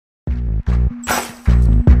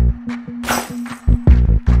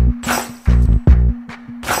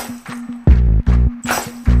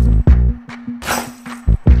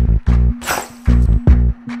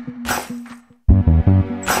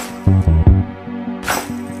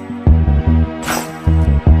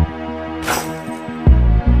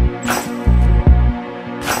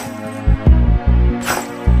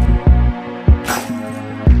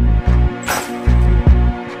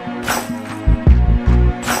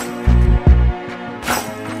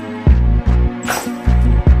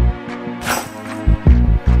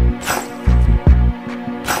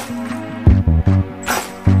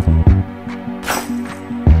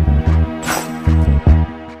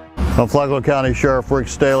I'm Flagler County Sheriff Rick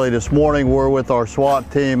Staly. This morning we're with our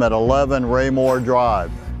SWAT team at 11 Raemoor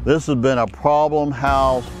Drive. This has been a problem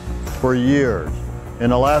house for years. In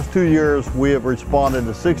the last 2 years we have responded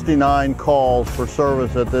to 69 calls for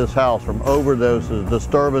service at this house from overdoses,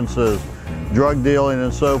 disturbances, drug dealing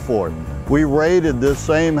and so forth. We raided this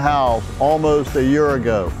same house almost a year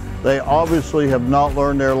ago. They obviously have not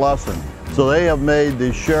learned their lesson. So they have made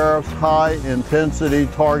the sheriff's high intensity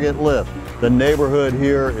target list. The neighborhood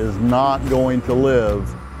here is not going to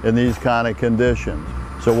live in these kind of conditions.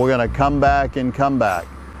 So we're going to come back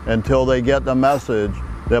until they get the message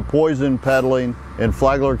that poison peddling in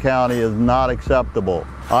Flagler County is not acceptable.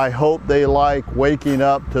 I hope they like waking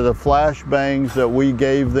up to the flashbangs that we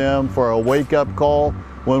gave them for a wake-up call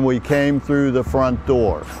when we came through the front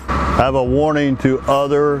door. I have a warning to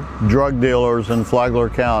other drug dealers in Flagler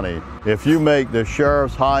County. If you make the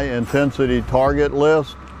sheriff's high intensity target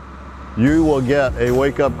list, you will get a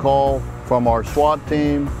wake-up call from our SWAT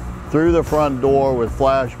team through the front door with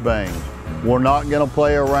flashbangs. We're not going to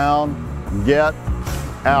play around. Get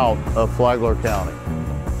out of Flagler County.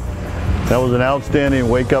 That was an outstanding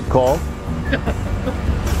wake-up call.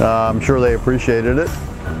 I'm sure they appreciated it.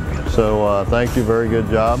 So thank you, very good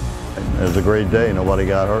job. It was a great day, nobody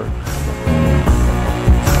got hurt.